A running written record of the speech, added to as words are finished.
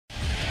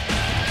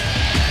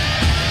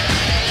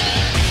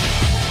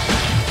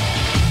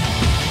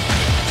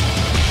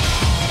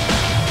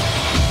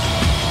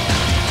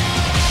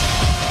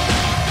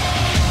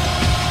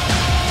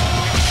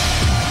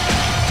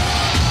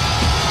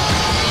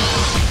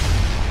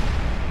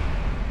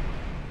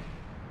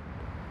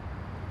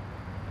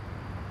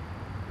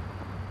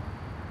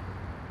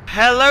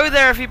Hello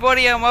there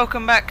everybody and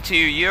welcome back to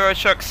Euro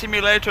Truck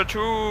Simulator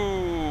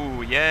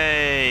 2!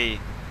 Yay!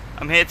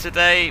 I'm here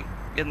today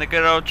in the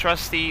good old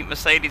trusty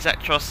Mercedes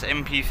Actros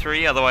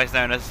MP3, otherwise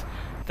known as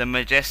the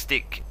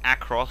Majestic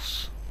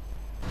Actros,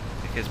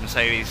 because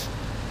Mercedes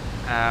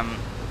haven't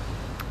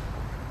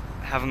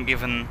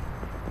given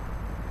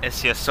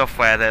SCS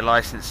Software their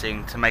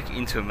licensing to make it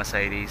into a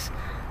Mercedes,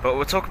 but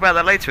we'll talk about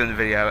that later in the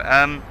video.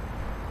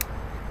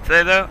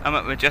 Today though, I'm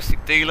at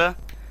Majestic Dealer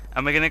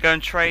and we're going to go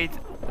and trade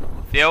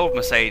the old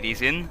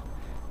Mercedes in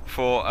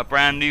for a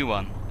brand new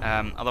one,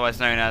 otherwise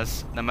known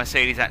as the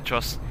Mercedes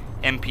Actros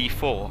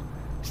MP4,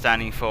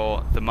 standing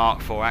for the Mark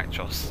IV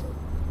Actros.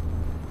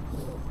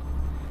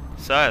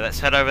 So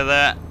let's head over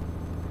there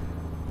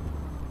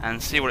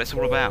and see what it's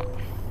all about.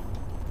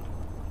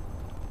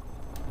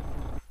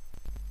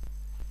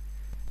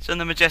 So in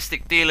the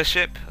Majestic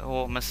dealership,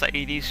 or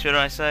Mercedes should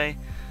I say,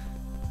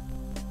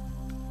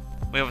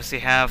 we obviously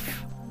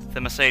have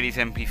the Mercedes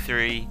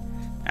MP3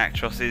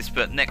 Actroses,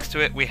 but next to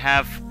it we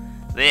have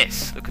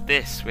this. Look at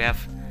this. We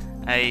have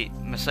a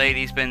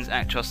Mercedes-Benz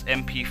Actros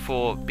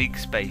MP4 big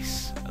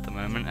space at the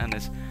moment, and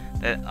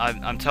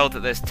I'm told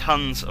that there's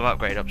tons of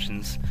upgrade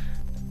options,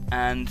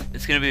 and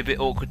it's going to be a bit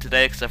awkward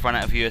today because I've run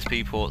out of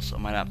USB ports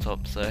on my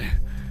laptop, so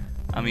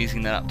I'm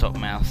using the laptop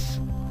mouse.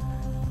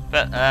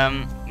 But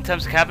in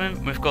terms of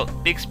cabin, we've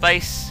got big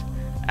space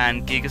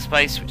and giga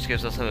space, which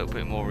gives us a little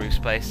bit more roof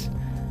space.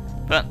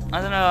 But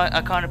I don't know,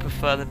 I kind of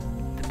prefer the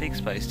big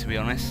space, to be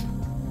honest.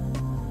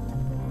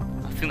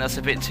 I think that's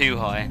a bit too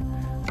high,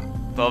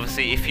 but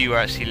obviously if you were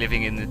actually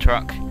living in the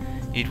truck,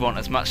 you'd want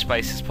as much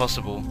space as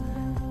possible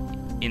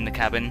in the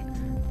cabin.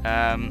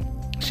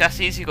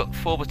 Chassis, you've got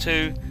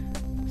 4x2,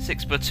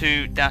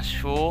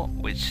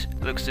 6x2-4, which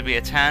looks to be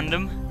a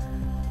tandem,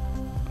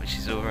 which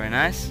is all very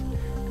nice,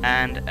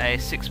 and a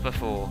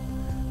 6x4.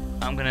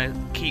 I'm going to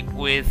keep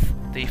with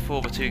the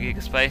 4x2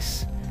 giga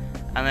space,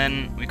 and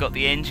then we've got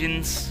the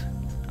engines.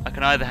 I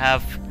can either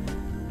have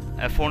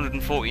a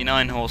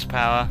 449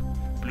 horsepower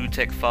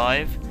BlueTech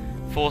 5,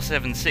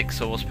 476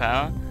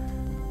 horsepower,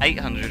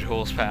 800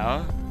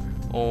 horsepower,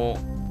 or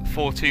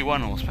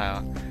 421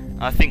 horsepower.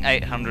 I think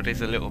 800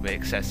 is a little bit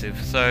excessive,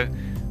 so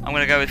I'm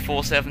going to go with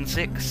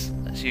 476.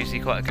 That's usually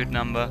quite a good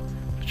number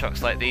for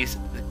trucks like these.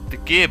 The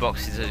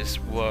gearboxes are just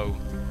whoa.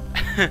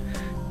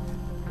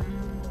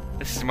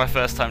 This is my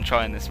first time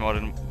trying this mod,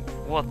 and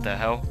what the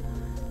hell?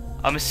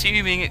 I'm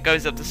assuming it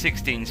goes up to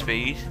 16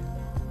 speed.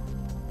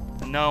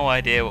 No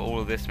idea what all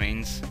of this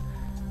means.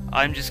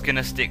 I'm just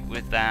gonna stick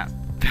with that.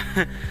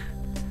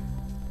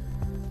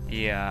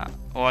 Yeah,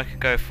 or I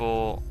could go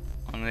for,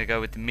 I'm gonna go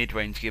with the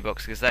mid-range gearbox,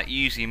 because that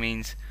usually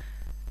means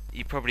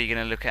you're probably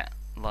gonna look at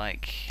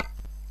like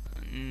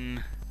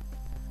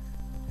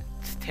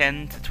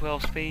 10 to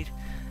 12 speed.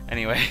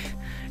 Anyway,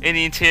 in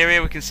the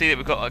interior we can see that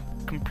we've got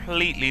a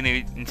completely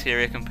new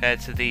interior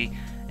compared to the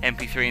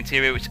MP3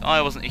 interior, which I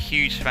wasn't a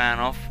huge fan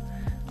of.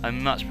 I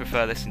much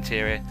prefer this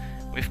interior.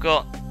 We've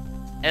got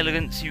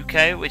Elegance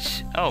UK,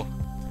 which, oh,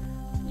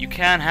 you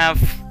can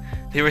have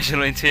the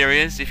original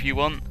interiors if you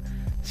want.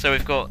 So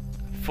we've got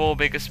 4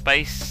 bigger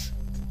space.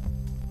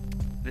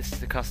 This is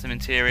the custom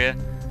interior.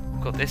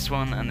 We've got this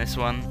one and this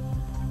one,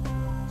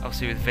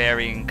 obviously with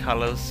varying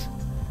colours.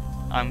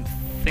 I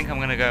think I'm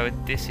going to go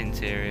with this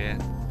interior,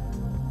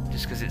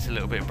 just because it's a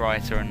little bit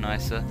brighter and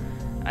nicer.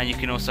 And you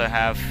can also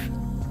have,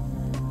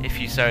 if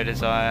you so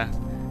desire,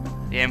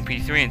 the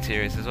MP3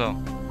 interiors as well.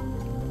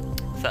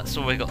 So that's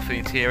all we got for the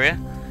interior,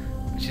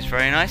 which is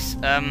very nice.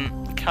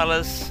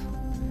 Colours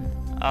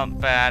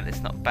aren't bad.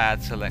 It's not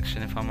bad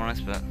selection if I'm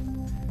honest, but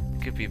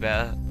it could be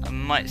better. I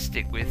might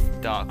stick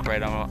with dark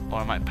red, or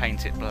I might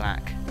paint it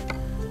black.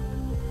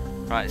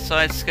 Right,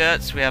 side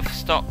skirts, we have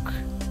stock,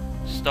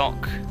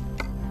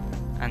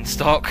 and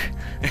stock.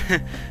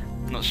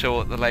 Not sure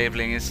what the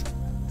labelling is.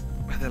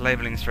 The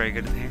labelling is very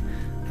good here.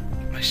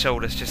 My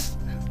shoulders just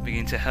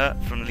begin to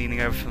hurt from leaning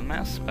over from the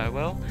mouse. Oh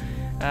well.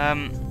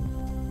 I'm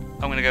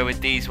going to go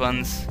with these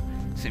ones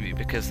simply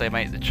because they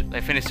make they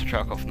finish the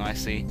truck off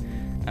nicely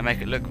and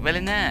make it look really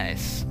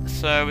nice.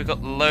 So we've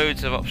got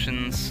loads of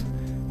options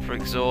for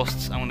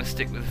exhausts. I'm going to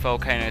stick with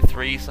Volcano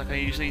 3s like I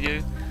usually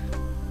do,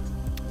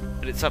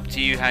 but it's up to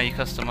you how you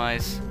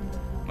customise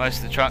most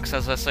of the trucks.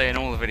 As I say in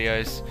all the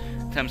videos,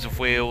 in terms of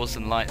wheels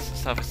and lights and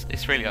stuff,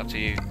 it's really up to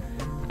you.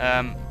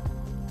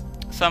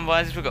 Sun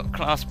visors, we've got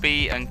Class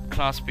B and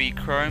Class B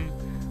Chrome.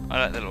 I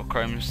like the little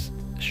chrome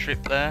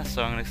strip there,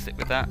 so I'm going to stick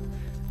with that.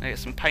 I get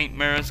some paint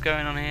mirrors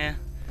going on here.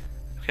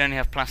 We can only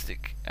have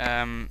plastic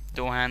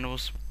door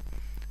handles.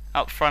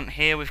 Up front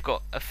here we've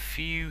got a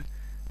few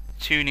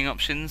tuning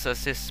options,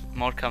 as this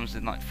mod comes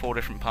in like 4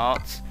 different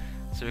parts.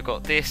 So we've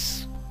got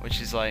this,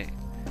 which is like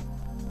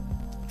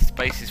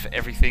spaces for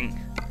everything,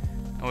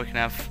 or we can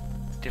have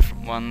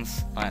different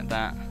ones like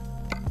that.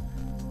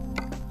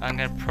 I'm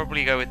going to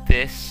probably go with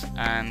this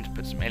and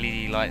put some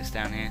LED lights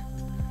down here,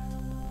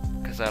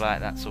 because I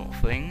like that sort of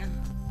thing.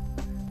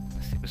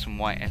 Let's stick with some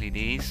white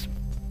LEDs,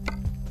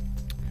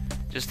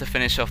 just to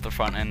finish off the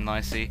front end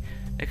nicely,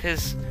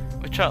 because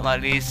with truck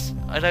like these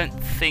I don't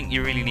think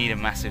you really need a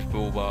massive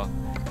bull bar.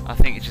 I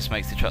think it just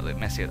makes the truck look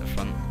messy at the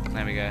front.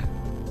 There we go.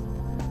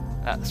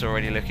 That's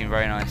already looking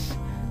very nice.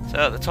 So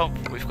at the top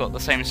we've got the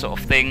same sort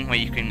of thing where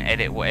you can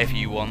edit whatever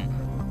you want.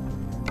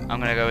 I'm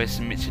going to go with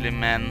some Michelin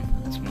Men,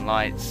 some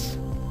lights,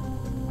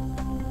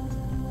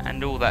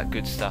 and all that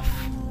good stuff.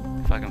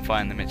 If I can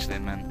find the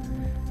Michelin Men.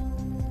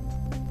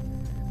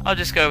 I'll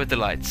just go with the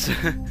lights. So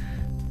I'm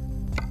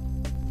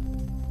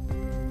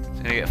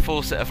going to get a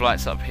full set of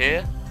lights up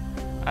here.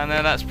 And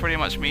then that's pretty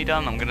much me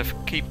done. I'm going to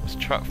keep the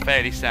truck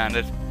fairly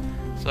standard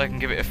so I can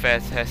give it a fair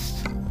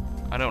test.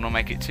 I don't want to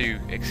make it too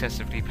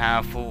excessively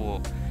powerful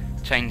or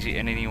change it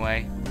in any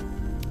way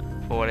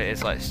for what it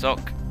is like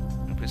stock.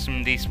 I'll put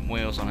some decent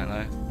wheels on it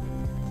though.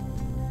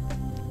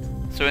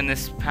 So in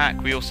this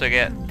pack we also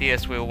get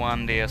DS Wheel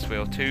 1, DS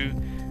Wheel 2,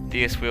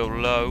 DS Wheel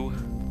Low,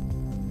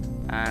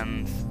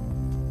 and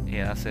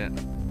yeah, that's it.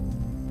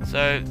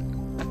 So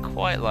I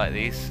quite like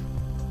these.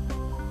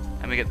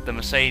 And we get the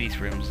Mercedes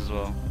rims as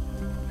well,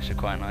 which are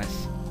quite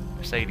nice.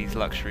 Mercedes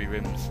luxury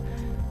rims.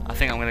 I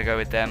think I'm going to go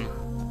with them,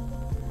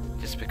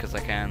 just because I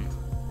can.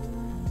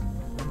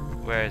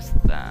 Where is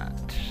that?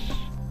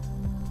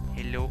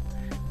 Hello,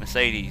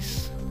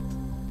 Mercedes.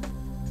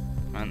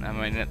 And I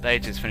mean, they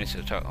just finished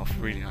the truck off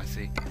really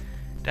nicely.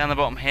 Down the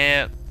bottom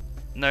here,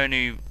 no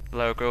new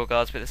lower grille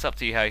guards, but it's up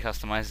to you how you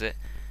customise it.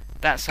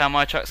 That's how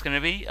my truck's going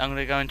to be. I'm going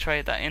to go and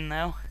trade that in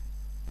now.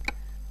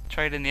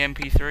 Trade in the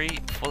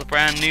MP3 for the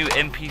brand new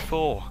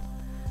MP4.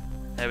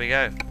 There we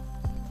go.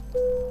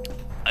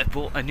 I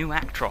bought a new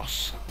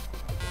Actros.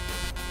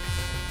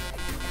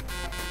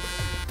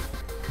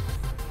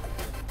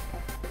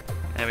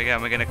 There we go,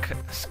 and we're going to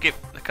skip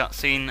the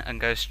cutscene and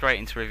go straight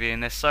into reviewing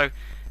this. So,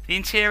 the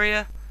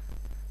interior,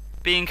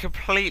 being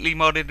completely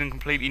modded and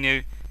completely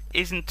new,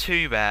 isn't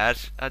too bad.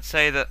 I'd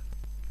say that,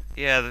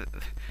 yeah,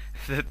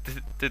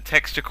 the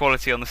texture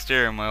quality on the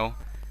steering wheel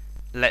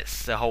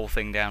lets the whole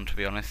thing down, to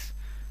be honest.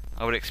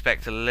 I would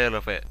expect a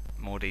little bit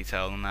more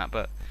detail than that,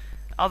 but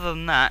other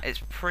than that,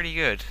 it's pretty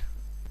good.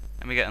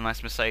 And we get a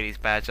nice Mercedes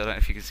badge, I don't know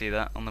if you can see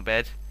that, on the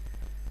bed.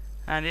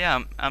 And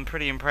yeah, I'm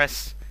pretty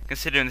impressed,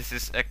 considering this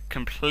is a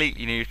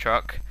completely new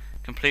truck,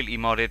 completely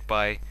modded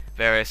by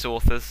various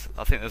authors.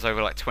 I think there's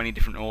over like 20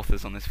 different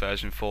authors on this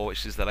version 4,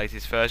 which is the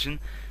latest version.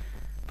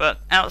 But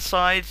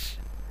outside,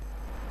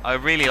 I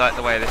really like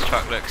the way this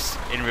truck looks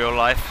in real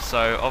life,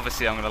 so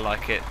obviously I'm going to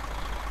like it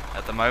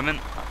at the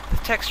moment. The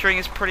texturing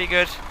is pretty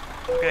good.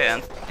 I'll get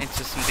it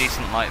into some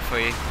decent light for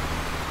you.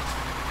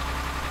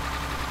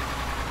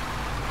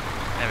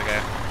 There we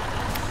go.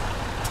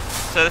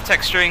 So the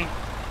texturing,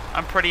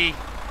 I'm pretty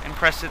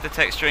impressed with the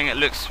texturing. It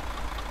looks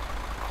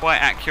quite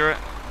accurate.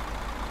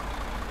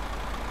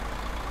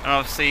 And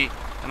obviously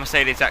the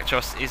Mercedes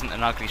Actros isn't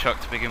an ugly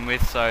truck to begin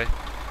with, so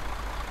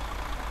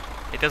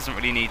it doesn't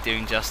really need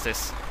doing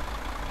justice.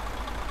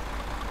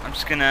 I'm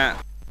just gonna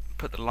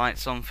put the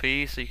lights on for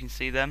you so you can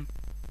see them.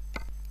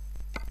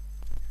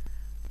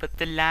 Put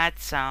the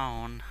lights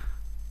on.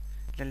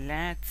 The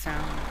lights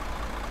on.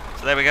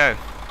 So there we go.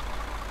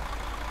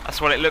 That's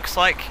what it looks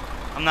like.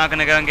 I'm now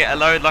gonna go and get a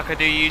load like I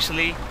do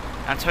usually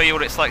and tell you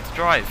what it's like to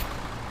drive.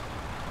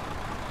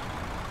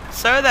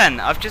 So then,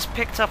 I've just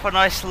picked up a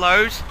nice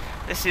load.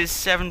 This is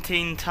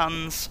 17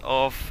 tons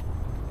of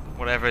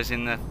whatever is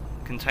in the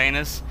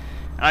containers,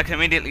 and I can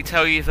immediately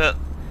tell you that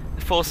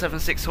the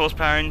 476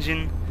 horsepower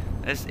engine,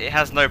 it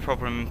has no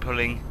problem in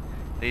pulling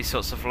these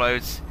sorts of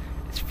loads.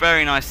 It's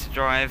very nice to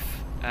drive.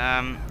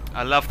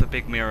 I love the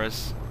big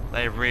mirrors,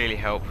 they really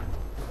help.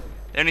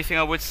 The only thing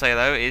I would say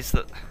though is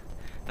that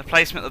the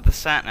placement of the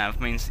sat-nav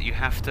means that you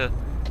have to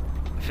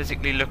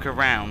physically look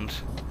around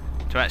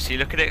to actually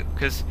look at it,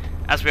 because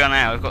as we are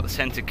now, we've got the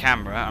centered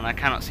camera and I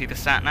cannot see the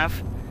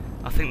sat-nav.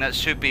 I think that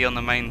should be on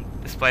the main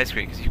display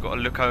screen, because you've got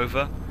to look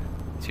over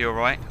to your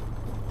right,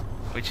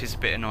 which is a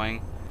bit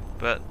annoying.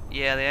 But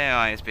yeah, the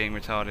AI is being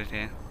retarded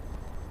here.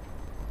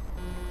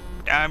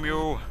 Damn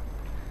you!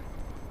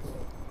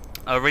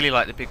 I really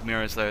like the big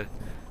mirrors though.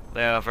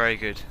 They are very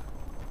good.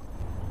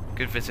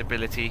 Good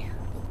visibility.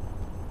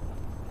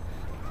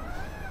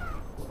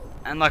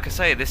 And like I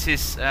say, this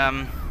is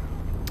a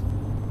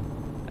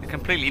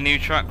completely new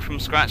truck from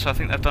scratch. I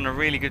think they've done a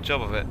really good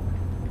job of it.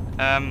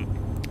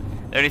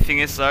 The only thing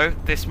is though,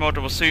 this mod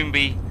will soon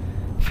be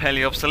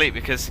fairly obsolete,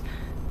 because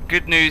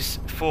good news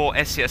for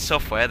SCS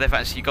software, they've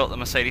actually got the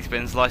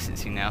Mercedes-Benz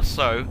licensing now,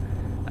 so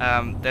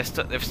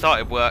they've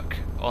started work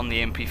on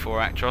the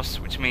MP4 Actros,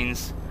 which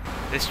means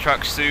this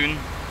truck soon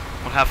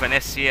will have an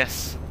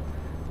SCS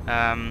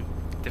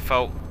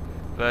default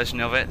version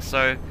of it.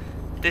 So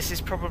this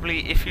is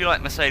probably, if you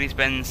like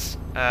Mercedes-Benz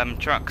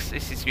trucks,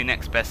 this is your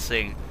next best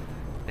thing.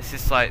 This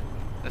is like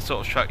the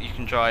sort of truck you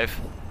can drive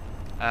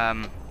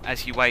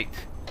as you wait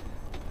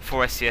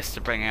for SCS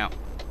to bring out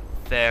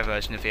their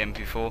version of the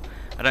MP4.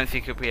 I don't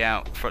think it'll be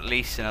out for at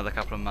least another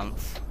couple of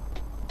months.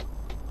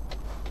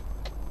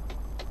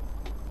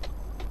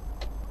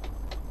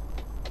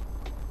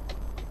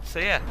 So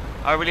yeah,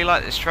 I really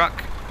like this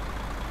truck.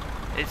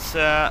 It's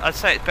I'd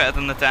say it's better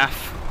than the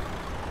DAF.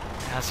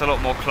 It has a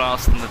lot more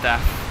class than the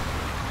DAF.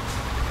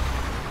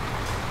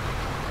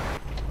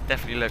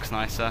 Definitely looks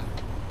nicer.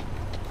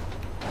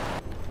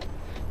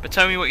 But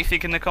tell me what you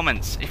think in the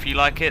comments. If you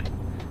like it,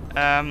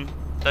 don't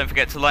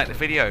forget to like the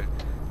video.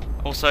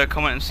 Also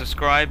comment and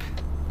subscribe.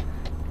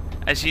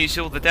 As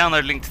usual, the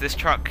download link to this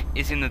truck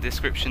is in the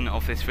description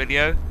of this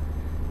video,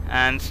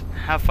 and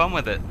have fun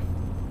with it.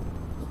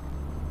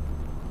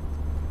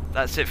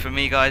 That's it for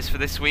me, guys, for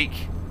this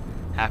week.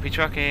 Happy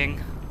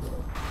trucking.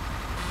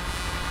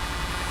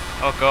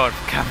 Oh god,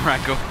 camera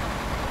angle.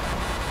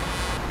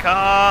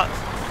 Cut!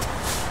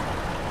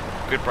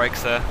 Good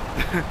brakes there.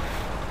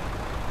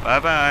 Bye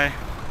bye.